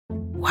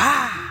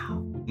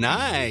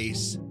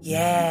Nice.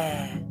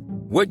 Yeah.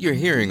 What you're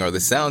hearing are the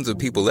sounds of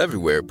people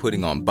everywhere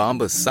putting on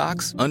Bombas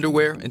socks,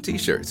 underwear, and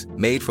T-shirts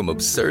made from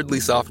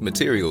absurdly soft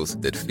materials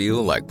that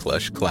feel like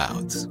plush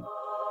clouds.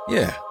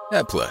 Yeah,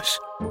 that plush.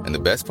 And the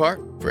best part?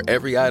 For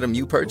every item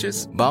you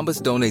purchase,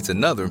 Bombas donates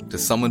another to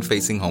someone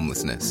facing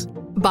homelessness.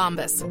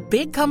 Bombas.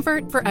 Big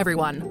comfort for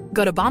everyone.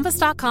 Go to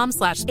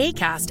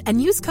bombas.com/ACAST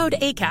and use code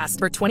ACAST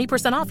for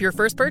 20% off your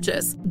first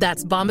purchase.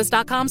 That's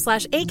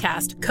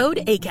bombas.com/ACAST.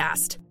 Code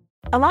ACAST.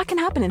 A lot can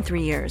happen in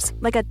 3 years,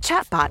 like a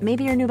chatbot may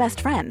be your new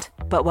best friend.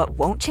 But what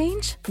won't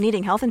change?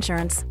 Needing health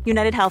insurance.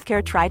 United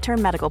Healthcare Tri-Term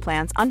Medical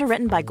Plans,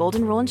 underwritten by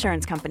Golden Rule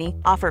Insurance Company,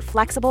 offer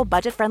flexible,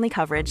 budget-friendly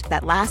coverage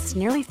that lasts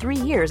nearly 3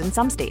 years in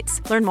some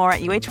states. Learn more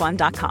at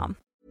uh1.com.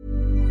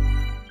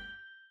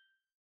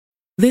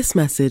 This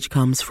message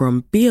comes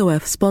from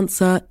BoF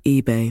sponsor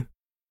eBay.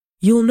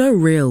 You'll know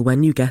real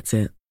when you get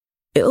it.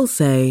 It'll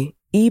say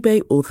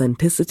eBay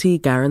Authenticity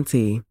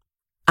Guarantee.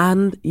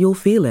 And you'll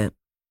feel it.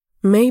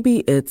 Maybe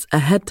it's a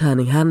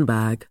head-turning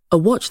handbag, a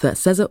watch that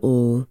says it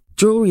all,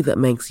 jewelry that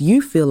makes you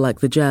feel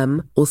like the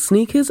gem, or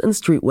sneakers and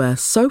streetwear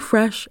so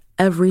fresh,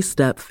 every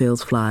step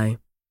feels fly.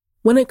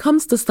 When it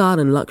comes to style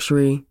and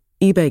luxury,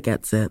 eBay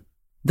gets it.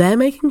 They're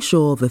making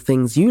sure the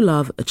things you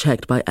love are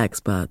checked by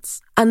experts.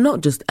 And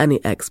not just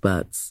any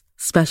experts,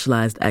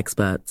 specialized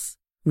experts.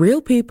 Real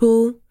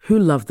people who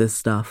love this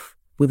stuff,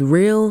 with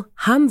real,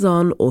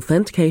 hands-on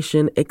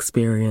authentication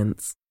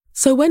experience.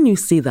 So when you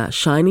see that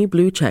shiny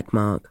blue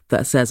checkmark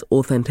that says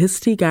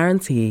Authenticity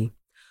Guarantee,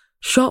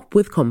 shop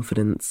with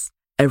confidence.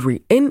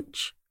 Every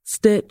inch,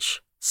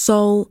 stitch,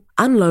 sole,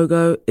 and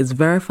logo is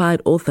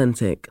verified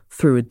authentic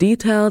through a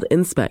detailed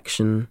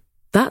inspection.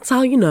 That's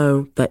how you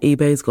know that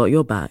eBay's got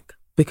your back.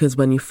 Because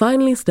when you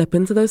finally step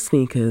into those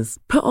sneakers,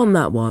 put on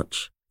that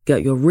watch,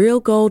 get your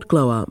real gold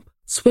glow up,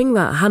 swing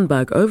that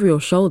handbag over your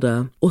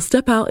shoulder, or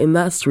step out in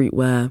that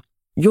streetwear,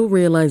 you'll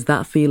realize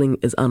that feeling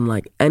is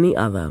unlike any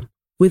other.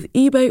 With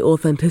eBay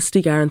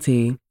Authenticity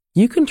Guarantee,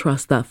 you can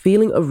trust that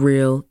feeling of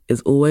real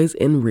is always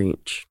in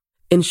reach.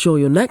 Ensure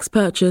your next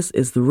purchase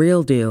is the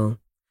real deal.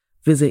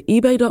 Visit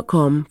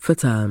ebay.com for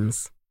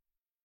terms.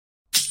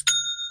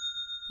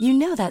 You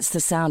know that's the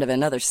sound of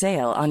another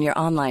sale on your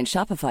online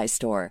Shopify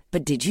store.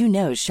 But did you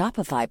know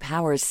Shopify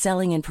powers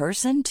selling in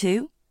person,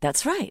 too?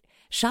 That's right.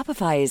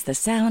 Shopify is the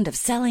sound of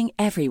selling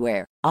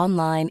everywhere.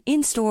 Online,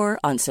 in-store,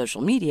 on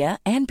social media,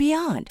 and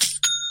beyond.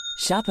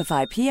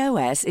 Shopify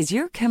POS is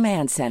your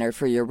command center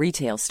for your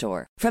retail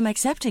store. From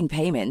accepting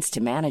payments to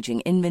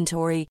managing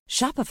inventory,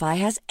 Shopify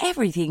has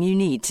everything you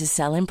need to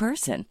sell in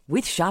person.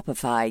 With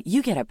Shopify,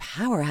 you get a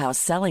powerhouse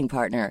selling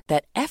partner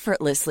that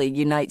effortlessly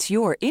unites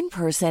your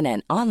in-person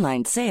and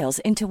online sales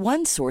into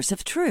one source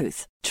of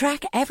truth.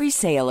 Track every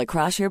sale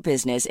across your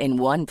business in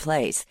one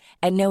place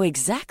and know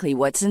exactly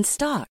what's in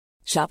stock.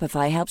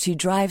 Shopify helps you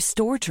drive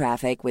store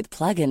traffic with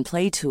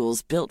plug-and-play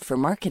tools built for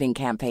marketing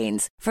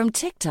campaigns, from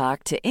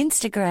TikTok to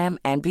Instagram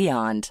and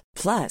beyond.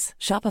 Plus,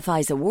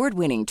 Shopify's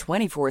award-winning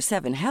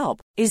 24/7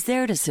 help is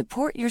there to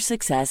support your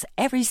success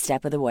every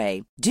step of the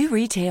way. Do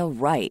retail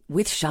right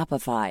with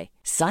Shopify.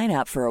 Sign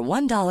up for a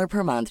 $1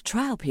 per month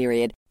trial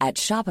period at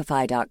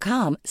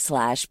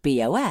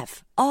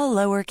shopify.com/BOF, all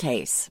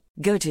lowercase.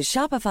 Go to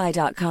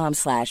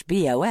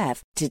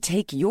shopify.com/BOF to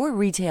take your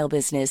retail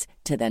business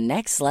to the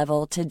next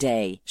level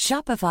today.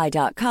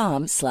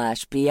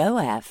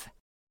 Shopify.com/BOF.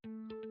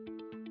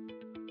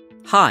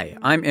 Hi,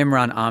 I'm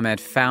Imran Ahmed,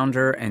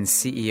 founder and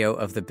CEO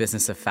of the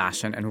Business of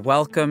Fashion, and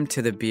welcome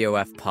to the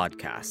BoF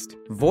podcast.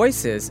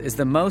 Voices is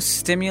the most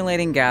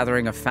stimulating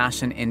gathering of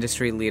fashion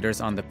industry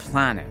leaders on the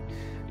planet.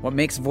 What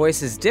makes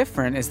Voices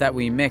different is that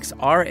we mix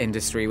our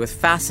industry with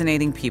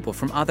fascinating people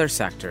from other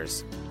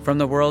sectors. From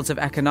the worlds of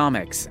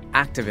economics,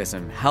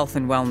 activism, health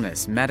and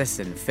wellness,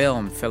 medicine,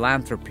 film,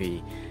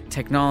 philanthropy,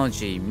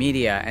 technology,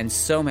 media, and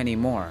so many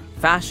more.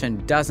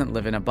 Fashion doesn't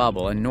live in a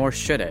bubble, and nor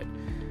should it.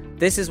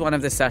 This is one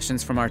of the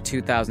sessions from our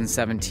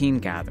 2017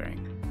 gathering.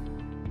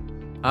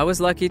 I was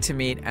lucky to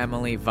meet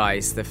Emily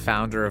Weiss, the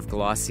founder of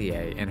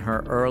Glossier, in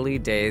her early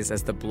days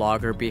as the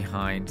blogger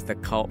behind the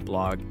cult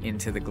blog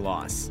Into the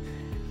Gloss.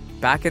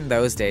 Back in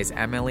those days,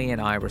 Emily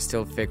and I were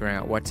still figuring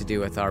out what to do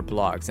with our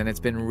blogs, and it's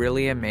been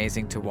really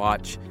amazing to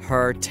watch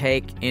her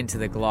take Into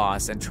the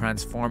Gloss and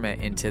transform it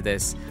into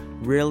this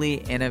really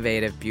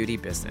innovative beauty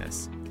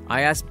business.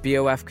 I asked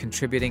BoF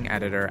contributing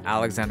editor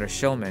Alexandra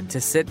Shulman to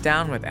sit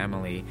down with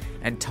Emily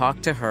and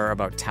talk to her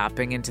about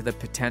tapping into the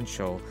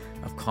potential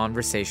of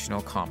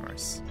conversational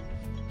commerce.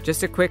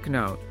 Just a quick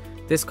note,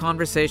 this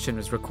conversation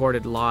was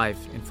recorded live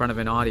in front of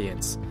an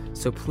audience,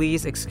 so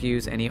please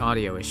excuse any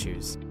audio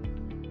issues.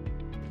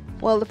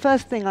 Well, the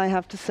first thing I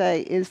have to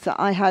say is that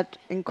I had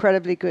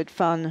incredibly good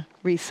fun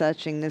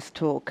researching this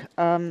talk.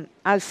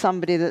 As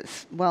somebody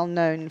that's well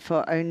known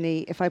for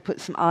only, if I put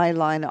some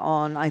eyeliner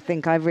on, I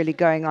think I'm really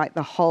going like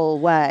the whole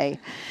way.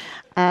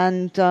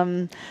 And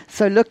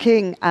so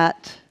looking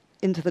at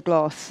Into the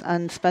Gloss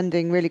and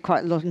spending really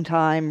quite a lot of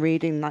time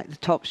reading like the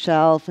top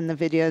shelf and the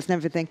videos and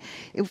everything,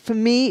 for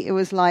me it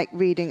was like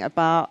reading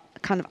about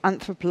kind of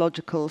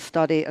anthropological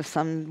study of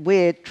some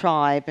weird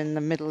tribe in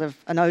the middle of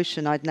an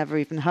ocean I'd never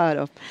even heard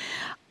of.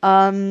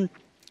 And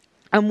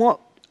what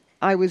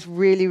I was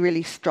really,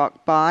 really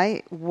struck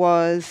by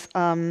was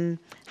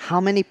how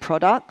many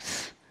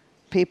products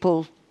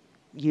people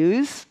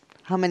use,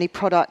 how many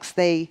products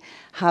they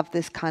have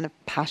this kind of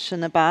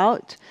passion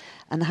about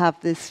and have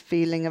this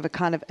feeling of a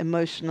kind of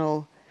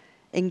emotional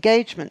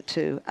engagement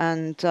to.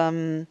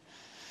 And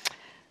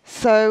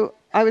so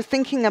I was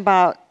thinking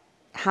about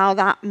how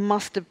that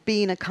must have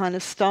been a kind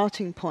of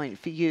starting point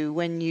for you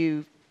when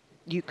you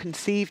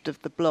conceived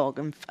of the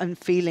blog and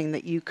feeling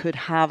that you could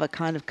have a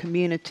kind of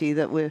community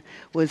that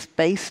was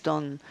based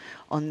on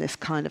this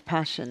kind of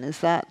passion. Is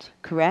that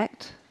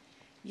correct?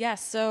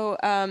 Yes. So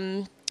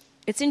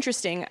it's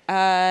interesting.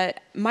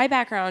 My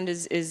background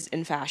is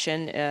in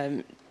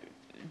fashion.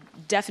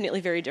 Definitely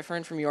very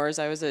different from yours.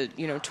 I was a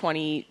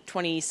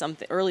 20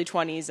 something, early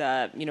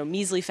 20s,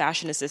 measly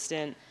fashion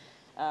assistant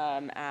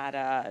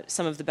at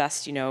some of the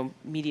best,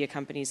 media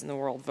companies in the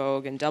world,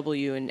 Vogue and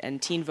W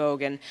and Teen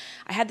Vogue. And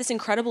I had this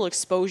incredible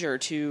exposure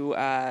to,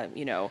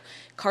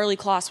 Carly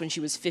Kloss when she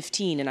was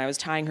 15 and I was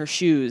tying her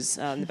shoes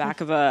in the back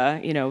of a,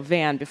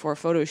 van before a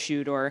photo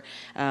shoot, or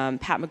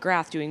Pat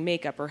McGrath doing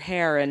makeup or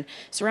hair, and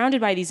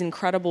surrounded by these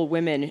incredible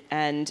women.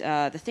 And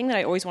the thing that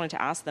I always wanted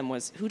to ask them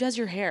was, who does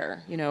your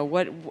hair?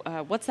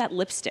 What's that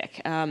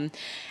lipstick?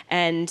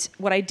 And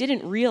what I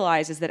didn't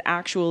realize is that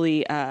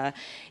actually,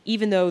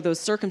 even though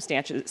those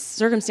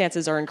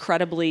circumstances are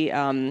incredibly,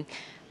 unusual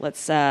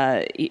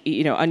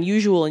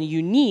and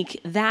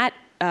unique, that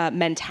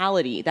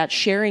mentality, that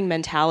sharing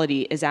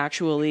mentality, is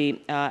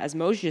actually, as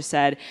Moj just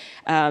said,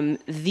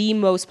 the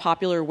most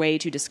popular way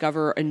to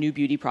discover a new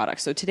beauty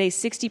product. So today,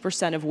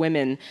 60% of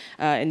women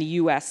in the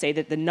U.S. say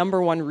that the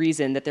number one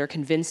reason that they're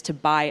convinced to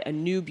buy a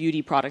new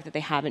beauty product that they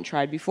haven't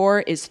tried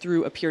before is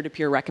through a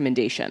peer-to-peer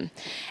recommendation.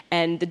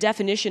 And the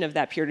definition of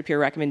that peer-to-peer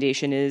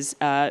recommendation is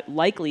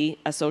likely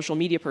a social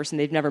media person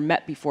they've never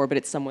met before, but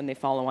it's someone they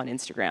follow on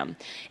Instagram.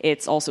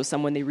 It's also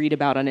someone they read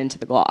about on Into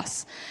the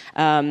Gloss.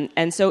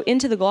 And so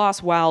Into the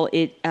Gloss, while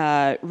it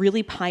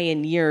really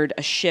pioneered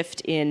a shift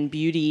in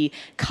beauty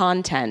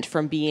content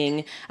from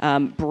being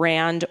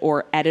brand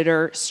or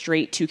editor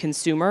straight to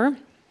consumer,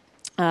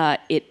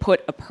 it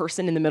put a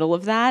person in the middle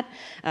of that,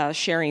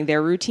 sharing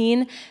their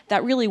routine.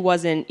 That really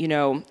wasn't,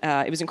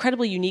 it was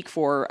incredibly unique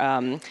for,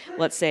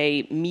 let's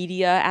say,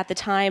 media at the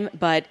time.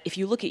 But if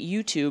you look at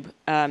YouTube,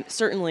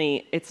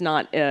 certainly it's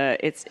not,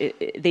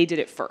 they did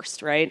it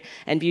first, right?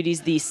 And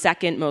beauty's the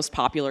second most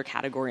popular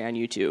category on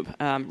YouTube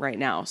right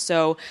now.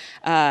 So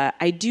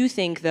I do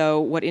think, though,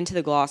 what Into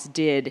the Gloss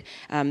did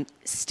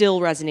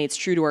still resonates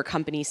true to our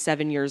company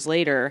 7 years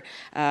later,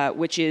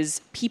 which is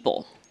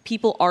people.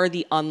 People are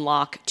the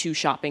unlock to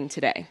shopping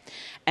today.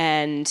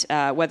 And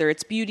whether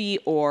it's beauty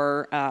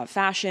or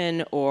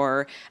fashion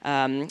or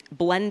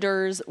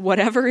blenders,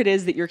 whatever it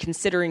is that you're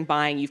considering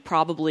buying, you've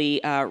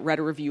probably read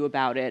a review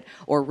about it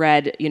or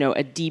read,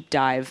 a deep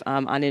dive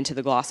on Into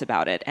the Gloss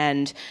about it.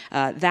 And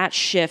that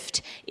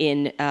shift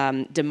in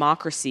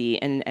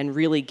democracy and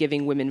really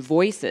giving women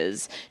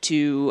voices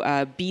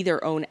to be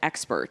their own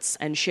experts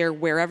and share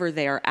wherever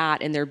they are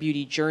at in their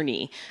beauty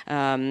journey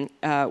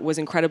was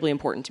incredibly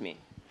important to me.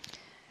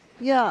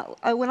 Yeah,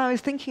 when I was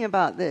thinking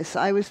about this,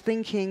 I was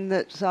thinking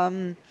that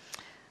I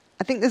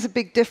think there's a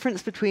big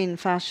difference between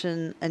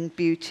fashion and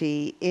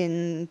beauty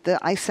in that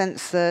I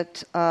sense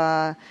that,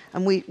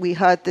 and we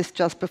heard this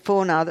just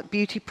before now, that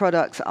beauty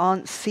products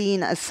aren't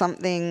seen as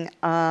something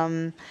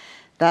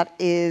that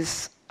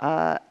is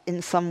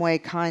in some way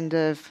kind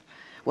of,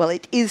 well,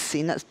 it is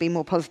seen, let's be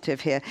more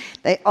positive here,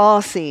 they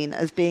are seen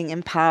as being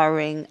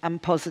empowering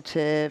and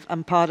positive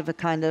and part of a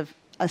kind of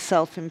a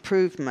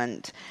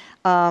self-improvement.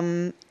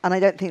 And I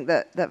don't think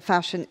that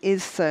fashion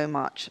is so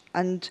much.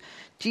 And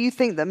do you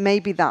think that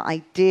maybe that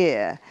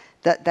idea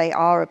that they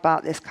are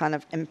about this kind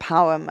of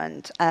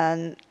empowerment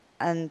and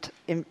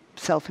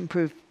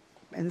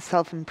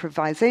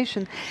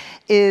self-improvisation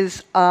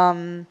is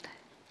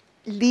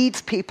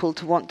leads people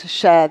to want to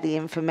share the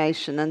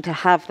information and to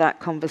have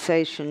that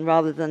conversation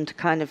rather than to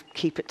kind of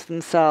keep it to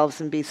themselves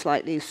and be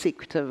slightly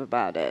secretive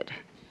about it?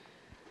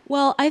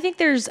 Well, I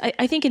think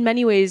I think in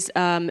many ways,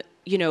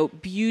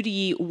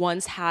 beauty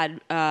once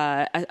had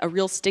a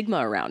real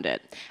stigma around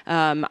it.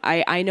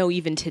 I know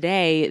even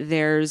today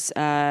there's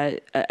a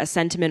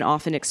sentiment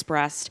often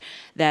expressed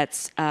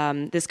that's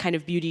this kind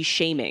of beauty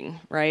shaming,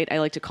 right? I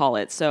like to call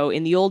it. So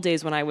in the old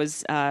days when I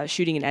was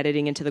shooting and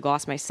editing Into the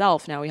Gloss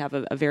myself, now we have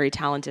a very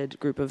talented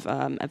group of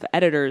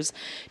editors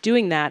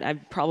doing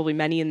that. Probably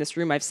many in this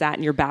room, I've sat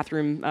in your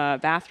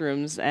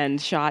bathrooms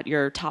and shot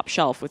your top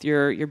shelf with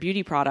your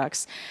beauty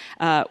products.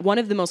 One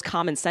of the most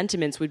common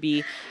sentiments would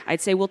be,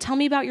 I'd say, well, tell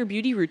me about your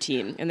beauty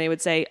routine. And they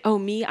would say, oh,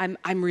 me,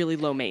 I'm really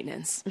low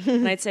maintenance.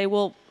 And I'd say,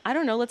 well, I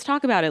don't know, let's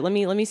talk about it. Let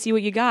me see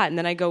what you got. And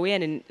then I go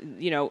in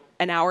and,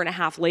 an hour and a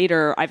half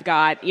later, I've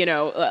got,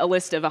 a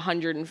list of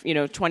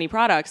 120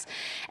 products.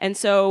 And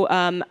so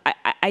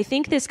I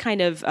think this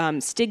kind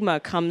of stigma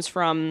comes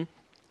from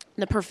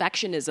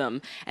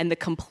perfectionism and the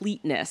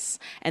completeness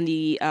and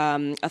the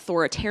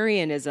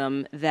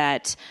authoritarianism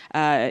that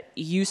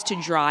used to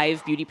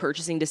drive beauty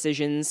purchasing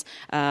decisions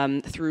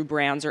through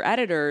brands or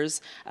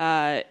editors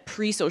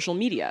pre-social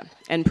media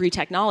and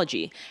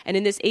pre-technology. And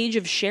in this age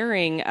of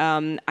sharing,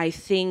 I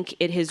think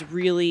it has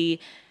really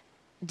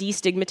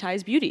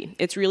destigmatize beauty.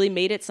 It's really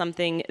made it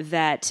something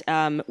that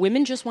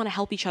women just want to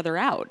help each other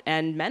out,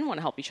 and men want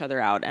to help each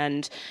other out.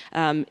 And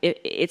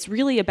it's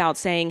really about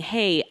saying,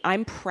 hey,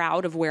 I'm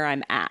proud of where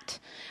I'm at.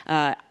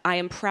 I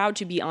am proud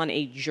to be on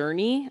a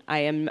journey.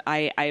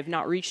 I have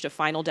not reached a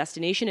final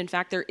destination. In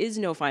fact, there is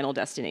no final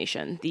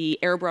destination. The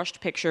airbrushed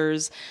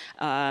pictures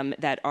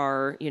that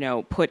are,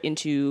 put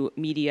into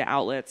media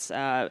outlets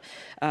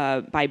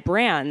by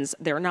brands,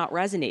 they're not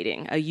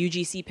resonating. A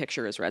UGC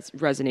picture is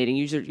resonating,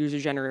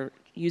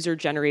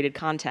 user-generated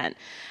content,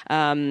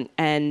 and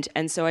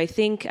so I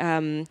think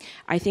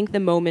the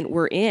moment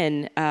we're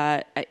in,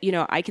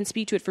 I can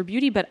speak to it for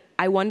beauty, but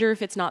I wonder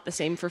if it's not the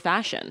same for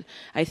fashion.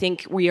 I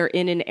think we are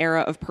in an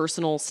era of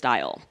personal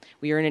style.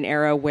 We are in an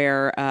era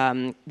where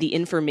the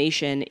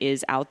information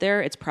is out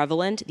there, it's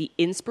prevalent, the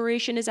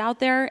inspiration is out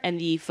there, and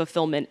the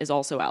fulfillment is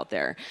also out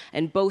there,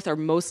 and both are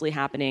mostly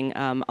happening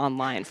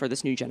online for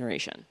this new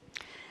generation.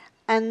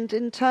 And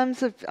in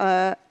terms of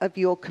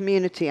your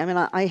community, I mean,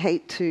 I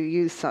hate to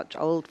use such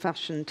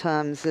old-fashioned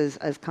terms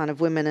as kind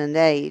of women and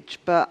age,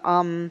 but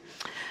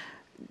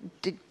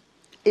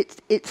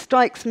it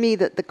strikes me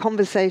that the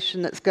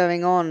conversation that's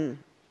going on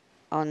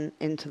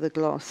Into the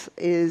Gloss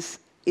is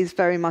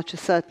very much a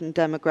certain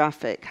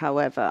demographic.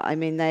 However, I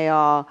mean, they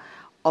are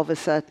of a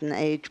certain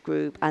age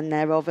group, and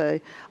they're of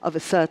a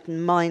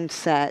certain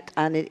mindset,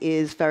 and it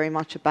is very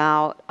much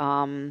about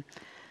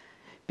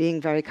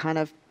being very kind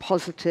of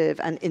positive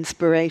and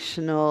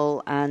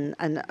inspirational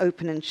and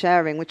open and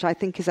sharing, which I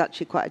think is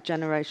actually quite a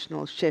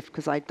generational shift,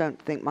 because I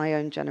don't think my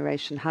own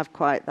generation have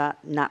quite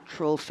that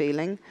natural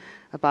feeling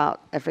about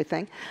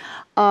everything.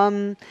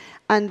 And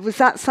was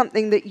that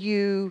something that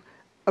you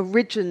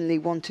originally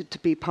wanted to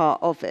be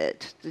part of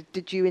it?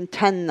 Did you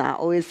intend that,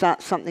 or is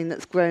that something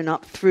that's grown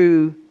up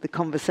through the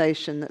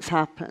conversation that's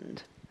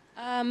happened?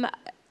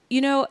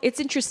 It's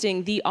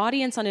interesting. The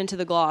audience on Into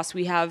the Gloss,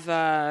 we have,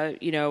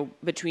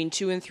 between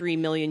 2 and 3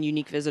 million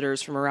unique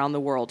visitors from around the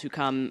world who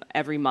come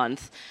every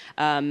month.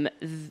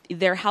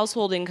 Their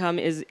household income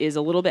is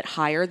a little bit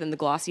higher than the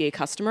Glossier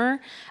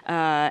customer.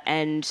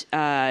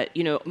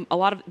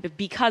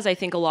 Because I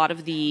think a lot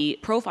of the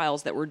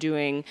profiles that we're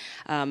doing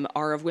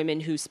are of women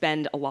who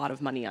spend a lot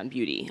of money on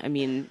beauty. I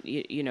mean,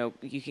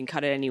 you can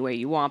cut it any way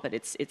you want, but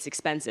it's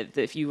expensive.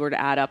 If you were to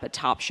add up a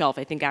top shelf,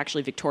 I think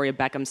actually Victoria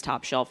Beckham's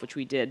top shelf, which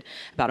we did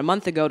about a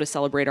month ago to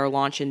celebrate our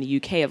launch in the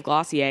UK of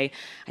Glossier,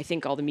 I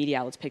think all the media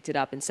outlets picked it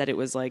up and said it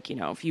was like,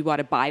 if you want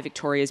to buy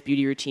Victoria's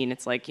beauty routine,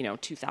 it's like,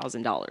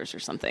 $2,000 or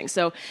something.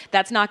 So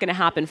that's not going to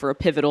happen for a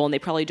pivotal, and they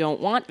probably don't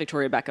want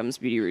Victoria Beckham's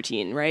beauty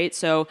routine, right?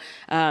 So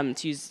to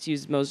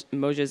use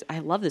Moja's, I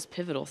love this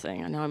pivotal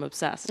thing. I know I'm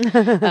obsessed.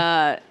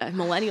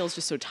 Millennials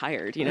just so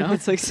tired,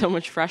 it's like so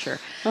much fresher.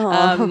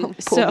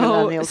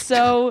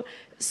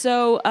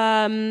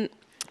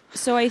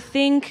 So I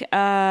think,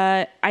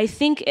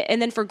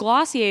 and then for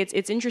Glossier,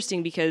 it's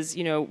interesting because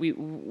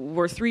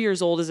we're 3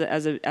 years old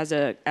as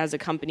a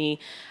company,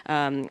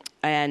 and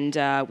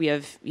we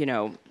have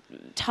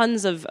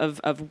tons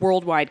of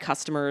worldwide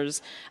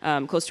customers,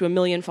 close to 1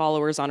 million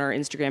followers on our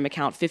Instagram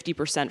account,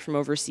 50% from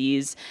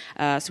overseas.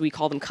 So we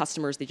call them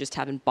customers; they just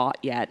haven't bought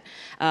yet.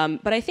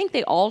 But I think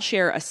they all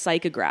share a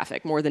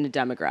psychographic more than a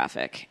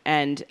demographic.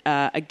 And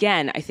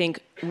again, I think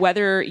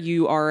whether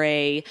you are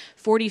a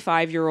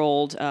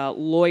 45-year-old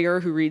lawyer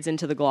who reads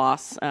Into the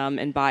Gloss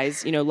and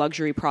buys,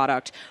 luxury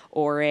product,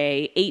 or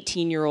a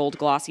 18-year-old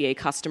Glossier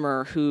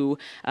customer who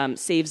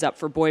saves up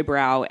for boy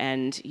brow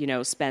and,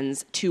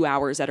 spends 2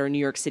 hours at our New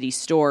York City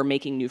store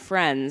making new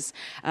friends,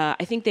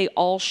 I think they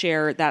all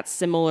share that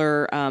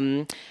similar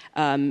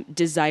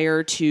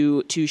desire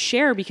to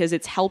share, because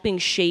it's helping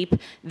shape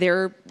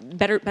their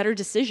better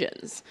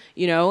decisions,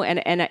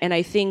 and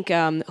I think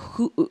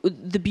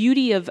the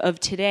beauty of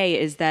today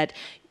is that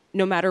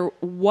no matter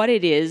what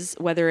it is,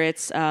 whether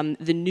it's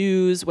the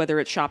news, whether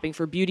it's shopping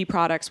for beauty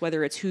products,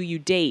 whether it's who you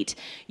date,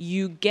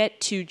 you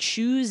get to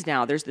choose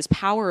now. There's this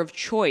power of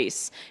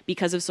choice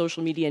because of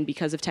social media and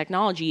because of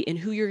technology in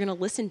who you're going to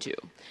listen to.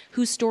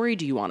 Whose story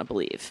do you want to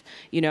believe?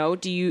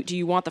 Do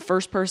you want the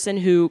first person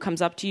who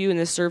comes up to you and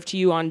is served to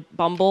you on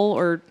Bumble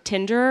or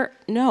Tinder?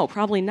 No,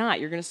 probably not.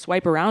 You're going to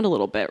swipe around a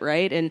little bit,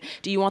 right? And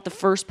do you want the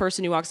first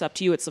person who walks up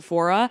to you at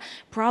Sephora?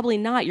 Probably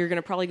not. You're going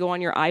to probably go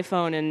on your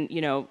iPhone and,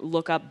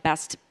 look up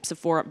best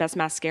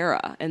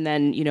mascara, and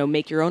then,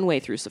 make your own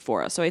way through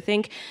Sephora. So I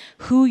think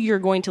who you're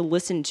going to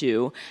listen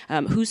to,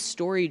 whose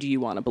story do you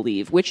want to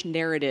believe, which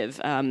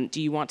narrative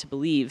do you want to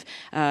believe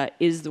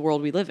is the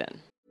world we live in.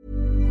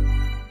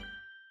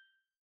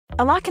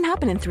 A lot can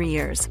happen in 3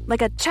 years,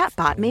 like a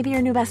chatbot may be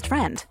your new best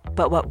friend.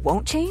 But what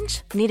won't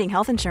change? Needing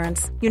health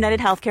insurance. United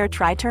Healthcare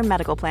Tri-Term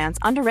Medical Plans,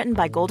 underwritten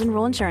by Golden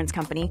Rule Insurance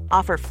Company,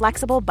 offer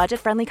flexible,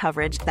 budget-friendly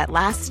coverage that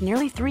lasts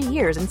nearly 3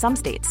 years in some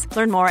states.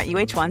 Learn more at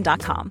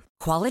uh1.com.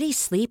 Quality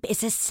sleep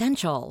is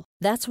essential.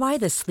 That's why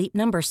the Sleep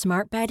Number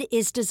Smart Bed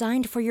is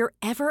designed for your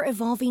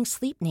ever-evolving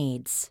sleep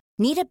needs.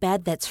 Need a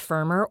bed that's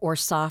firmer or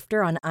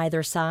softer on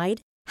either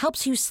side?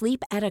 Helps you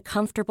sleep at a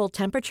comfortable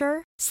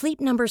temperature?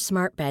 Sleep Number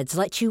Smart Beds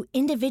let you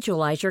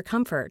individualize your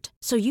comfort,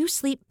 so you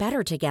sleep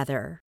better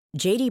together.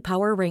 J.D.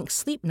 Power ranks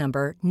Sleep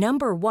Number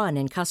number 1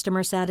 in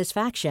customer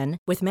satisfaction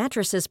with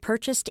mattresses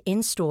purchased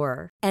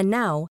in-store. And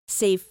now,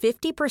 save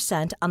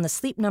 50% on the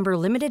Sleep Number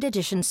Limited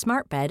Edition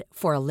Smart Bed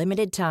for a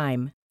limited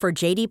time. For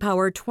J.D.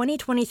 Power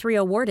 2023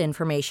 award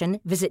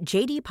information, visit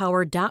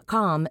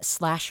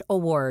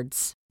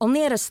jdpower.com/awards.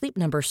 Only at a Sleep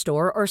Number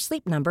store or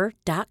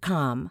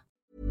sleepnumber.com.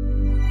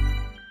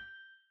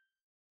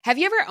 Have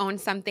you ever owned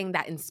something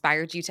that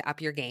inspired you to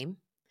up your game?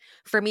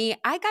 For me,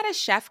 I got a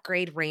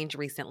chef-grade range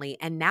recently,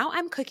 and now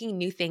I'm cooking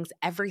new things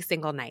every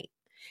single night.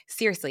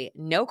 Seriously,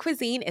 no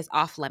cuisine is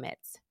off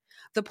limits.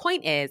 The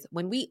point is,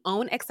 when we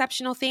own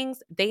exceptional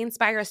things, they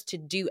inspire us to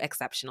do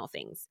exceptional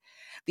things.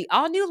 The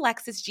all-new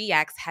Lexus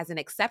GX has an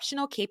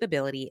exceptional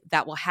capability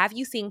that will have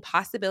you seeing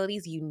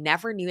possibilities you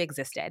never knew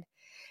existed.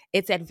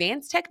 Its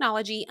advanced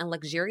technology and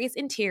luxurious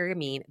interior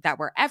mean that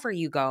wherever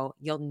you go,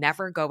 you'll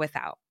never go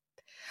without.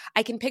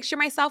 I can picture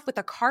myself with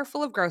a car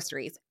full of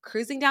groceries,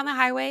 cruising down the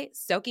highway,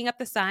 soaking up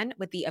the sun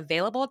with the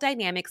available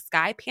dynamic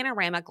sky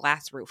panorama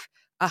glass roof.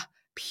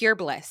 Pure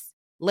bliss.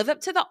 Live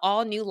up to the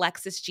all-new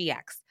Lexus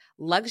GX.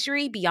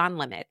 Luxury beyond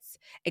limits.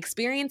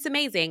 Experience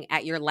amazing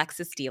at your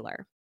Lexus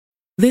dealer.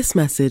 This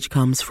message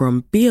comes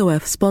from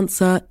BoF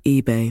sponsor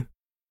eBay.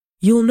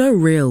 You'll know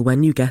real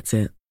when you get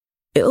it.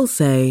 It'll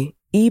say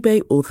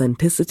eBay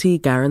Authenticity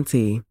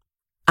Guarantee.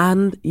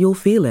 And you'll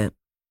feel it.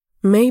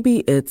 Maybe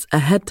it's a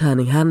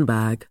head-turning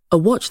handbag, a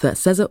watch that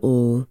says it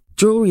all,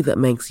 jewelry that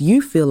makes you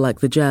feel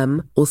like the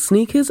gem, or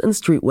sneakers and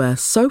streetwear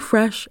so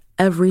fresh,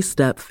 every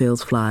step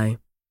feels fly.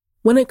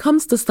 When it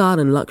comes to style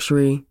and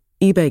luxury,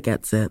 eBay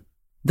gets it.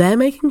 They're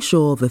making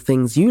sure the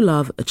things you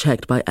love are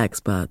checked by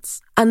experts.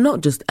 And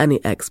not just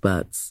any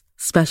experts,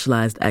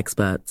 specialized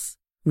experts.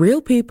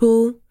 Real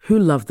people who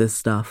love this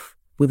stuff,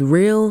 with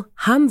real,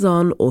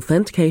 hands-on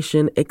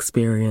authentication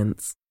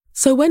experience.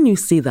 So when you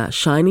see that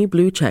shiny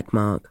blue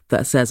checkmark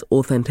that says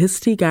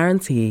Authenticity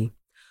Guarantee,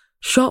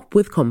 shop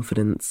with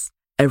confidence.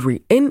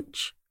 Every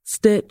inch,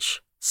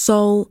 stitch,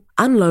 sole,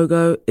 and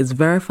logo is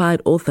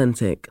verified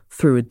authentic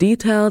through a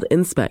detailed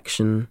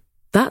inspection.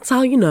 That's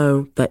how you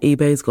know that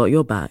eBay's got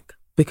your back.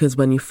 Because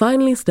when you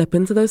finally step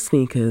into those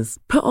sneakers,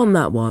 put on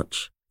that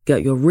watch,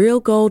 get your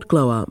real gold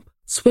glow up,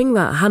 swing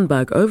that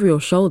handbag over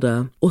your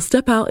shoulder, or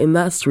step out in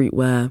that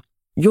streetwear,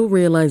 you'll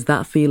realize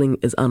that feeling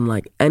is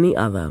unlike any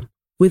other.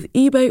 With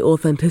eBay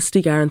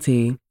Authenticity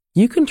Guarantee,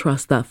 you can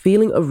trust that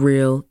feeling of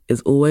real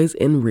is always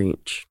in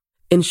reach.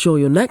 Ensure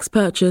your next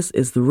purchase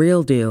is the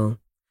real deal.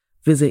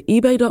 Visit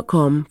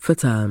ebay.com for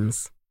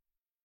terms.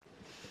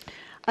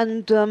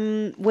 And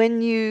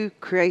when you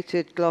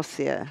created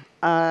Glossier,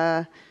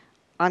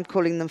 I'm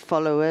calling them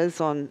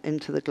followers on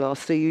Into the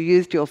Gloss. So you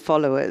used your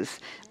followers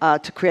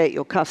to create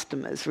your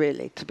customers,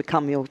 really, to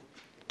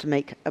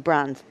make a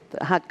brand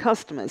that had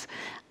customers.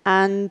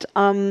 And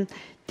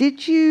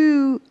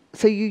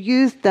so you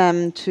used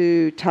them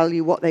to tell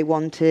you what they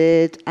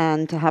wanted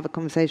and to have a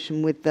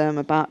conversation with them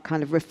about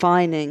kind of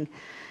refining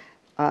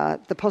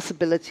the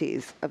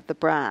possibilities of the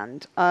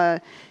brand.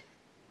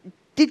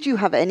 Did you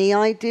have any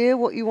idea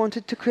what you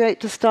wanted to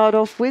create to start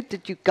off with?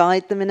 Did you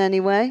guide them in any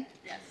way?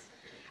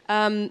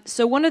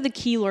 So one of the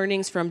key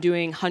learnings from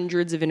doing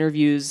hundreds of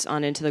interviews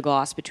on Into the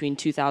Gloss between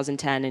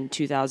 2010 and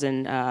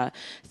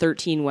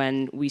 2013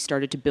 when we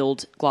started to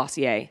build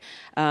Glossier,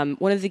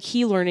 one of the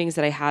key learnings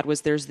that I had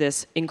was there's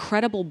this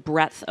incredible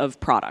breadth of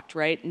product,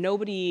 right?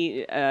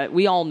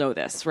 We all know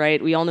this,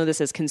 right? We all know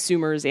this as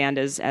consumers and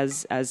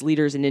as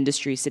leaders in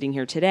industry sitting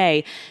here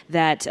today,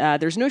 that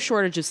there's no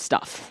shortage of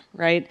stuff,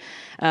 right?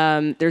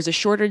 There's a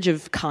shortage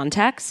of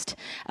context,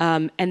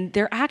 and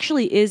there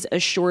actually is a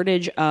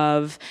shortage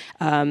of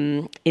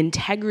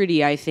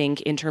integrity, I think,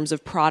 in terms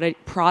of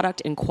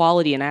product and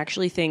quality. And I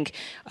actually think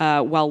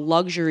while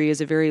luxury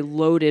is a very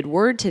loaded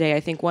word today, I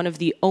think one of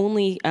the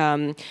only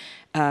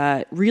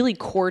really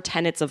core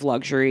tenets of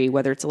luxury,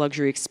 whether it's a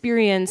luxury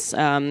experience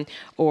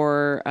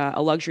or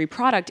a luxury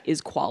product,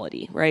 is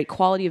quality, right?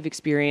 Quality of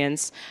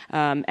experience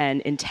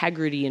and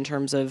integrity in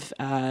terms of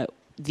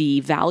the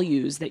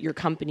values that your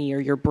company or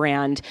your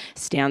brand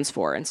stands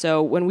for. And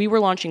so when we were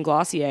launching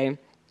Glossier,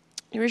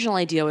 the original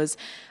idea was,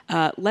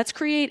 let's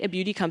create a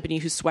beauty company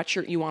whose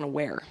sweatshirt you want to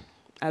wear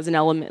as an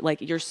element. Like,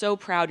 you're so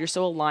proud, you're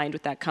so aligned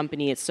with that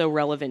company, it's so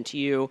relevant to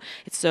you,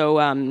 it's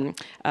so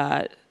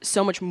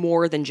so much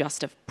more than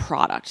just a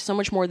product, so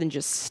much more than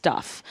just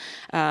stuff.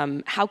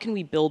 How can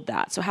we build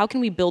that? So how can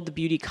we build the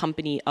beauty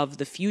company of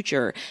the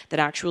future that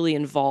actually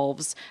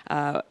evolves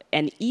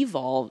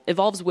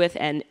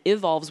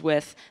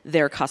with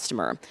their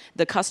customer?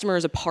 The customer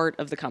is a part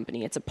of the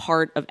company. It's a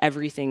part of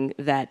everything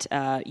that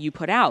you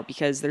put out,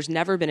 because there's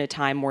never been a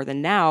time more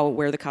than now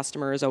where the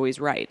customer is always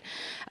right.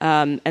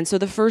 And so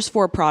the first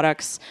 4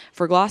 products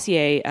for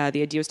Glossier,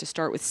 the idea was to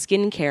start with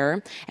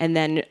skincare and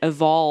then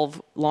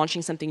evolve,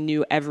 launching something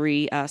new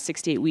every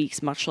 6 to 8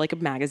 weeks, much like a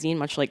magazine,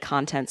 much like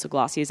content. So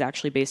Glossier is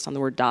actually based on the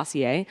word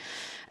dossier.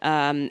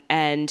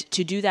 And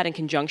to do that in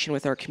conjunction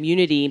with our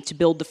community, to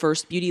build the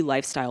first beauty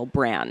lifestyle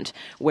brand,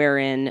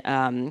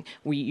 wherein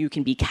you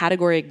can be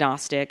category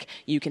agnostic,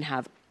 you can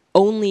have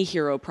only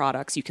hero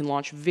products. You can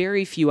launch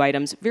very few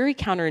items, very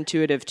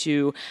counterintuitive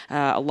to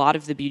a lot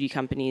of the beauty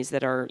companies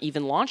that are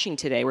even launching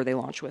today, where they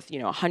launch with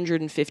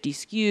 150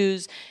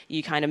 SKUs.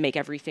 You kind of make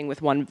everything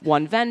with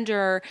one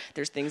vendor.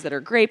 There's things that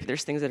are great, but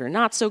there's things that are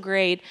not so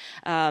great.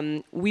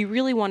 We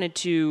really wanted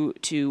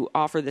to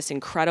offer this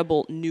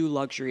incredible new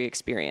luxury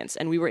experience,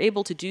 and we were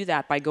able to do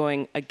that by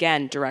going,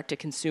 again, direct to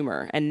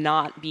consumer and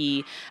not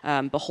be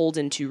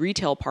beholden to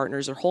retail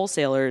partners or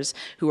wholesalers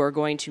who are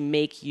going to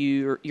make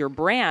your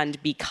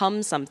brand become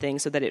something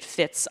so that it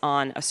fits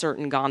on a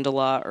certain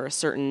gondola or a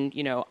certain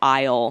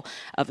aisle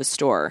of a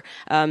store.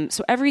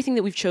 So everything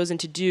that we've chosen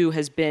to do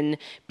has been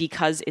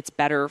because it's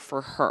better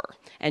for her.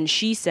 And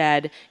she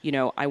said,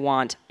 I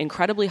want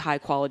incredibly high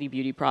quality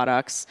beauty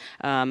products.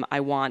 I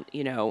want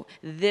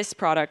this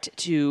product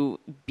to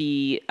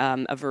be I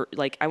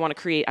want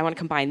to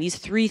combine these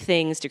 3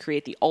 things to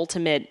create the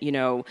ultimate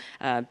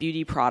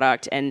beauty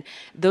product. And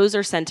those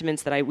are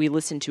sentiments that we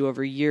listened to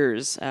over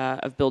years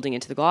of building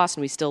Into the Gloss,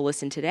 and we still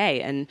listen today.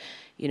 And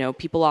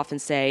people often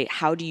say,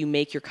 how do you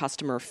make your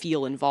customer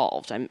feel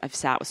involved? I've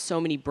sat with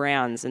so many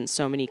brands and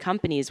so many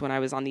companies when I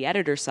was on the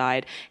editor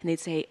side, and they'd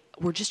say,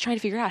 we're just trying to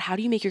figure out, how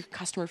do you make your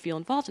customer feel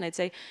involved? And I'd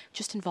say,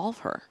 just involve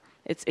her.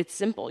 It's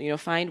simple.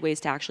 Find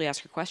ways to actually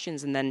ask her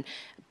questions and then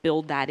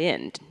build that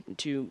in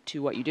to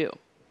what you do.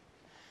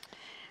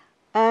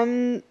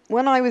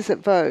 When I was at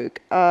Vogue,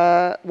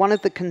 one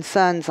of the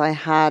concerns I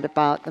had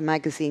about the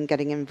magazine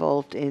getting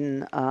involved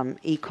in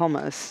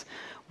e-commerce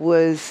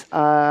was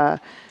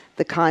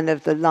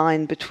the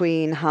line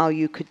between how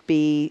you could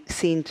be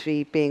seen to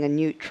be being a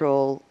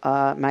neutral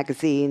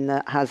magazine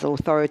that has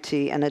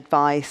authority and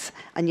advice,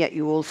 and yet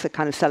you also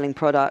kind of selling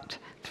product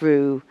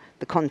through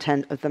the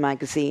content of the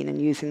magazine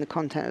and using the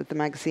content of the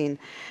magazine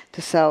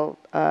to sell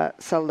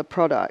the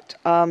product.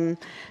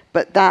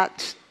 But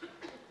that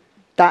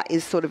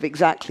is sort of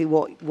exactly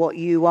what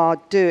you are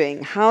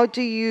doing. How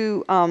do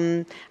you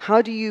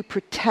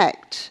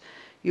protect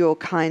your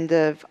kind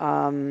of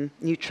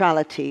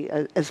neutrality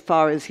as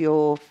far as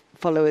your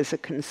followers are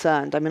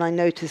concerned? I mean, I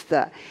noticed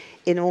that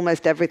in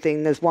almost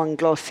everything there's one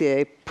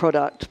Glossier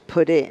product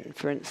put in,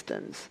 for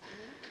instance.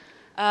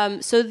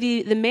 So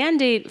the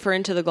mandate for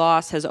Into the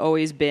Gloss has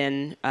always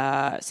been,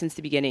 since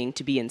the beginning,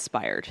 to be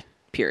inspired,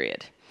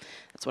 period.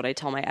 That's what I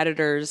tell my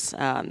editors.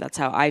 That's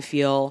how I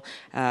feel.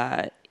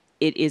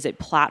 It is a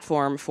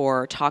platform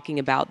for talking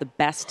about the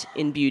best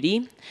in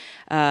beauty.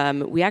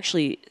 We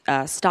actually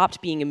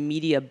stopped being a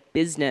media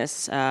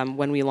business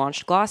when we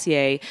launched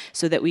Glossier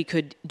so that we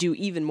could do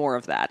even more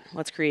of that.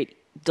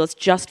 Let's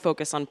just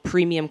focus on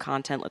premium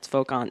content. Let's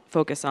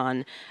focus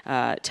on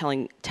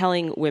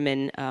telling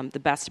women the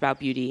best about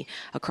beauty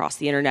across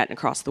the internet and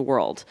across the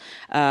world.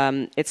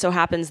 It so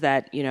happens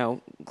that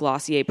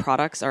Glossier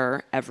products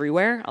are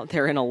everywhere.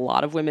 They're in a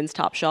lot of women's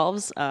top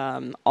shelves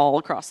all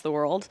across the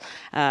world.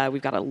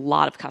 We've got a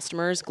lot of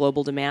customers,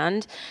 global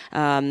demand,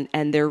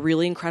 and they're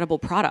really incredible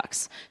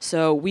products.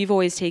 So we've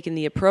always taken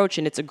the approach,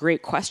 and it's a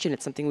great question.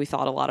 It's something we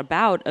thought a lot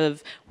about.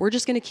 We're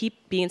just going to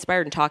keep being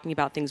inspired and talking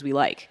about things we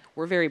like.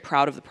 We're very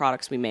proud of the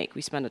products we make.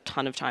 We spend a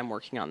ton of time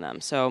working on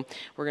them. So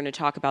we're going to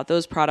talk about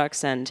those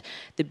products. And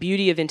the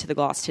beauty of Into the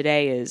Gloss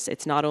today is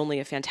it's not only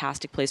a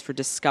fantastic place for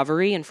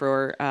discovery and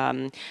for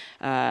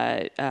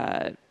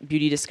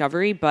beauty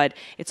discovery, but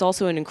it's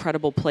also an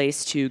incredible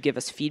place to give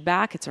us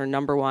feedback. It's our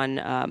number one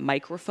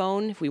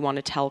microphone if we want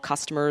to tell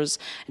customers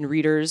and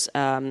readers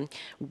when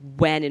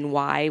and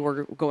why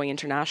we're going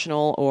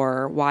international,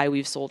 or why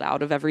we've sold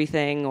out of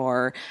everything,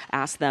 or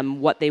ask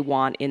them what they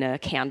want in a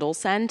candle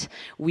scent.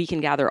 We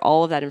can gather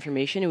all of that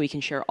information, and we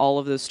can share all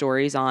of those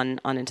stories on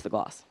Into the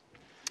Gloss.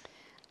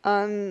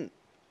 Emily,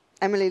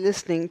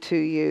 listening to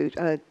you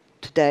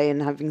today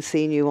and having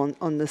seen you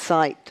on the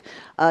site,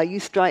 you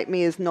strike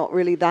me as not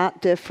really that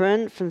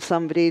different from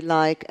somebody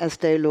like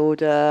Estee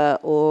Lauder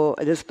or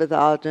Elizabeth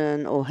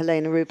Arden or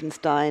Helena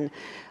Rubinstein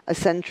a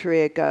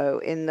century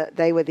ago, in that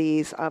they were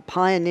these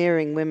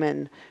pioneering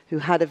women who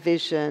had a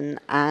vision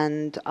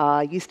and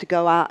used to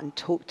go out and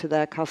talk to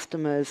their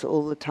customers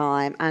all the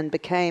time and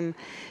became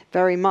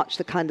very much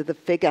the kind of the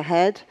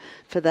figurehead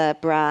for their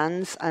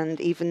brands.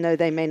 And even though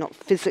they may not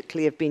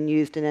physically have been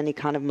used in any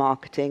kind of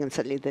marketing, and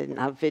certainly they didn't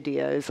have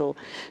videos or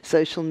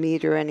social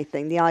media or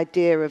anything, the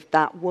idea of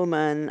that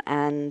woman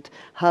and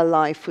her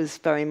life was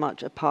very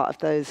much a part of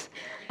those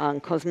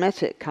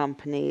cosmetic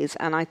companies.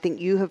 And I think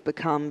you have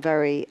become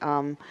very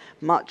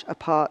much a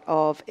part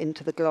of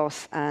Into the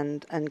Gloss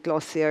and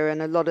Glossier.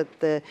 And a lot of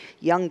the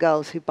young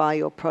girls who buy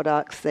your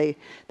products, they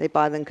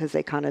buy them because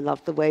they kind of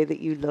love the way that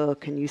you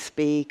look and you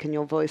speak and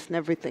your voice and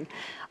everything.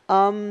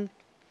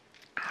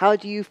 How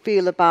do you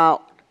feel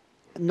about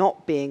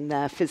not being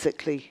there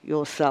physically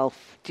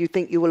yourself? Do you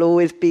think you will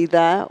always be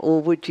there,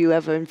 or would you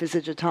ever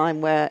envisage a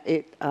time where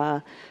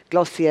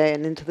Glossier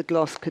and Into the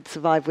Gloss could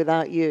survive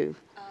without you?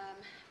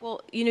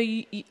 Well,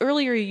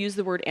 earlier you used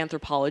the word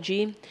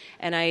anthropology,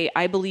 and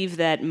I believe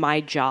that my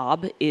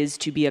job is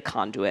to be a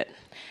conduit.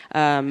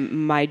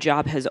 My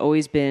job has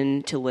always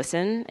been to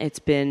listen. It's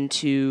been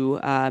to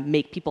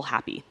make people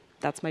happy.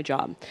 That's my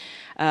job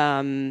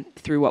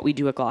through what we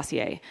do at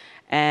Glossier.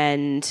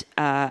 And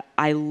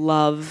I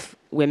love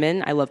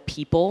women. I love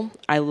people.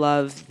 I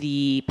love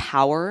the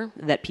power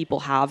that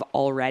people have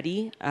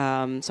already. So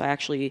I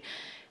actually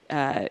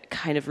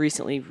kind of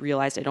recently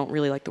realized I don't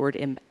really like the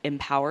word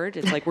empowered.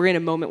 It's like we're in a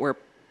moment where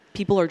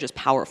people are just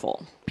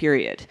powerful,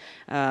 period.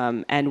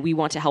 And we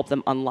want to help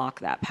them unlock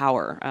that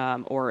power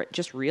or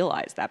just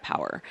realize that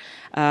power.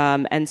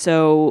 And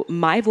so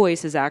my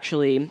voice is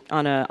actually,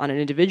 on an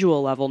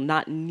individual level,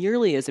 not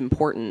nearly as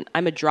important.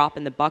 I'm a drop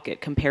in the bucket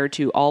compared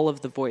to all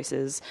of the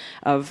voices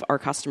of our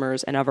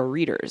customers and of our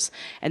readers.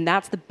 And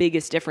that's the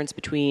biggest difference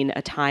between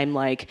a time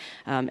like,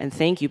 and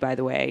thank you, by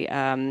the way,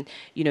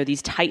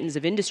 these titans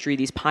of industry,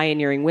 these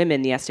pioneering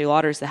women, the Estee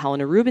Lauders, the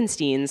Helena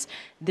Rubinsteins.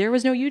 There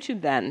was no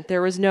YouTube then.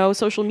 There was no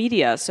social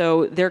media.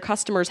 So their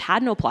customers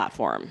had no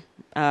platform.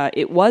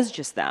 It was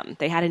just them.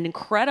 They had an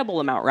incredible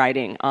amount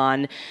riding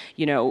on,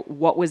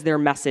 what was their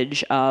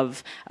message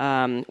of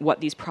what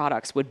these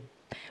products would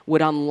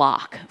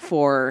unlock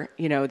for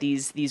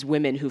these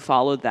women who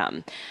followed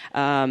them,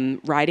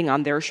 riding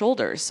on their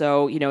shoulders.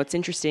 So it's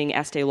interesting.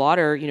 Estee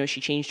Lauder,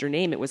 she changed her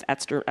name. It was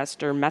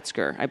Esther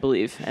Metzger, I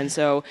believe. And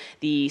so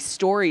the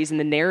stories and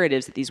the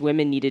narratives that these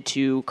women needed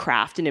to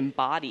craft and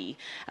embody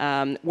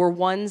were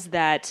ones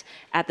that,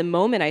 at the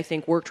moment, I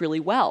think worked really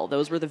well.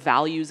 Those were the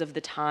values of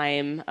the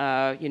time,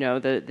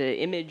 the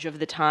image of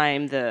the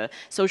time, the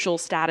social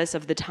status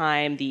of the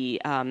time,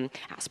 the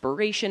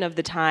aspiration of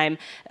the time.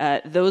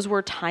 Those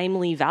were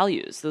timely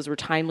values. Those were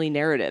timely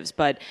narratives.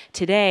 But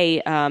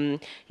today,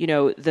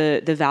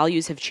 the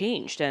values have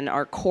changed, and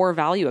our core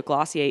value at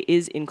Glossier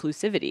is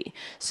inclusivity.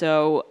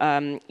 So,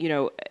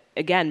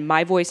 again,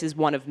 my voice is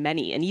one of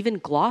many, and even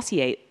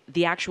Glossier,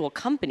 the actual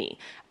company,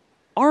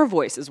 our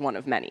voice is one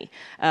of many.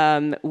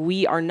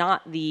 We are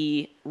not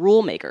the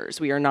rule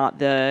makers. We are not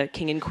the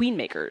king and queen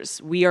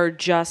makers. We are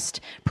just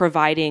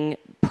providing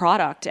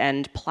product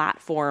and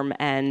platform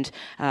and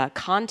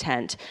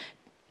content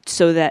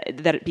so that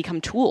it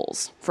become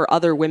tools for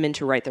other women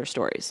to write their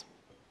stories.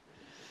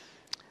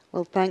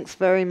 Well, thanks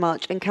very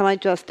much. And can I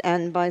just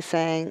end by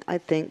saying I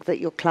think that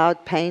your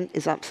cloud paint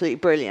is absolutely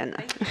brilliant.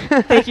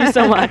 Thank you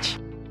so much.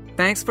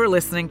 Thanks for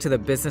listening to the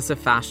Business of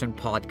Fashion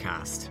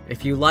podcast.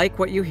 If you like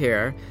what you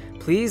hear,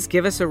 please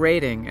give us a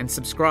rating and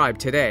subscribe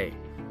today.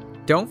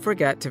 Don't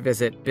forget to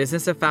visit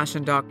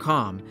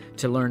businessoffashion.com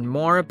to learn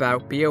more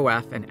about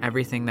BoF and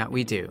everything that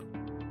we do.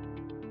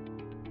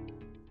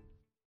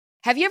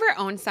 Have you ever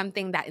owned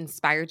something that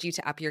inspired you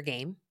to up your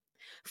game?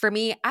 For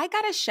me, I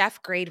got a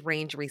chef-grade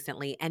range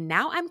recently, and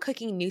now I'm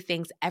cooking new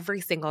things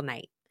every single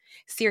night.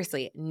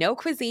 Seriously, no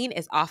cuisine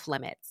is off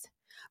limits.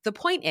 The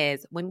point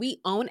is, when we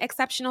own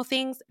exceptional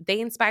things,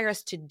 they inspire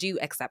us to do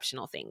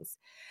exceptional things.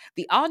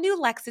 The all-new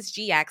Lexus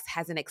GX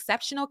has an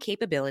exceptional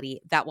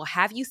capability that will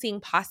have you seeing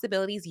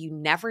possibilities you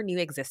never knew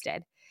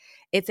existed.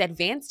 Its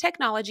advanced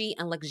technology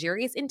and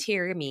luxurious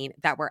interior mean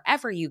that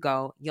wherever you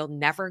go, you'll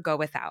never go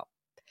without.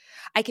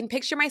 I can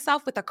picture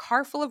myself with a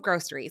car full of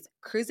groceries,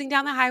 cruising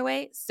down the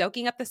highway,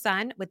 soaking up the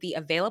sun with the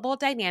available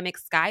dynamic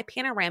sky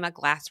panorama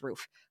glass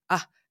roof.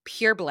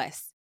 Pure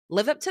bliss.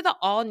 Live up to the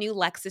all-new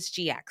Lexus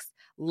GX.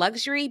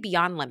 Luxury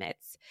beyond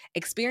limits.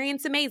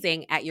 Experience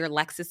amazing at your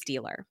Lexus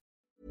dealer.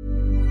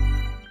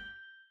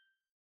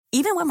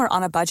 Even when we're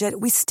on a budget,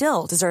 we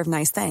still deserve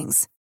nice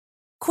things.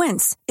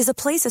 Quince is a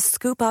place to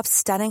scoop up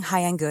stunning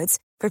high-end goods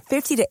for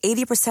 50 to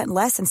 80%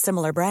 less than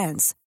similar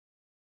brands.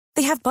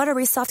 They have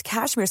buttery soft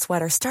cashmere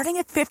sweaters starting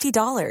at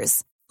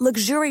 $50,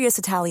 luxurious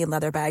Italian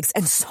leather bags,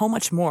 and so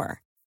much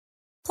more.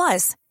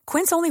 Plus,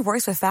 Quince only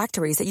works with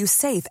factories that use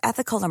safe,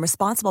 ethical, and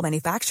responsible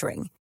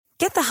manufacturing.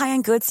 Get the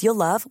high-end goods you'll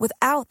love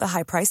without the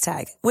high price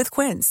tag with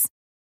Quince.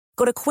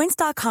 Go to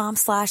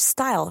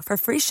quince.com/style for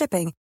free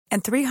shipping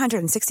and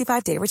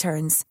 365-day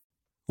returns.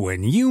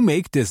 When you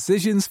make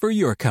decisions for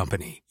your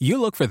company,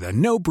 you look for the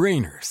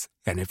no-brainers.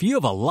 And if you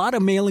have a lot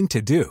of mailing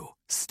to do,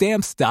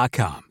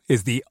 Stamps.com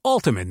is the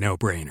ultimate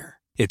no-brainer.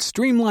 It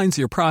streamlines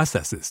your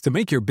processes to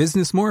make your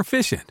business more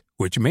efficient,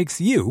 which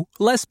makes you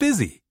less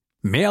busy.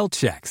 Mail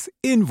checks,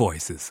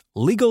 invoices,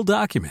 legal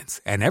documents,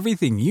 and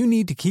everything you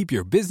need to keep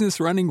your business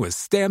running with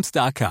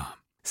Stamps.com.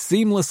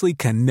 Seamlessly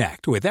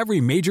connect with every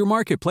major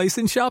marketplace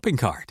and shopping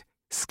cart.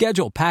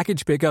 Schedule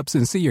package pickups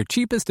and see your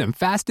cheapest and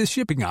fastest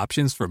shipping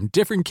options from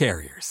different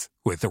carriers,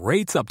 with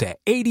rates up to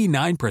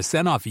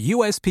 89% off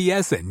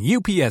USPS and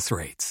UPS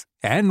rates.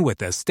 And with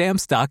the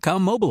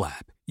Stamps.com mobile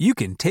app, you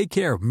can take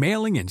care of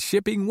mailing and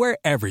shipping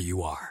wherever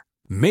you are.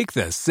 Make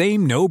the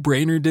same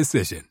no-brainer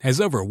decision as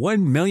over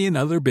 1 million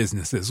other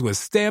businesses with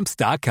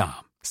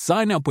Stamps.com.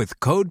 Sign up with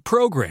code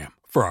PROGRAM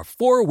for a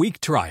 4-week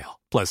trial,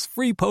 plus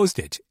free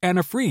postage and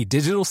a free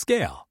digital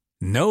scale.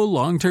 No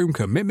long-term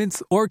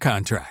commitments or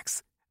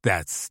contracts.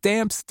 That's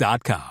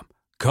Stamps.com.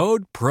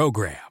 Code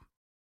PROGRAM.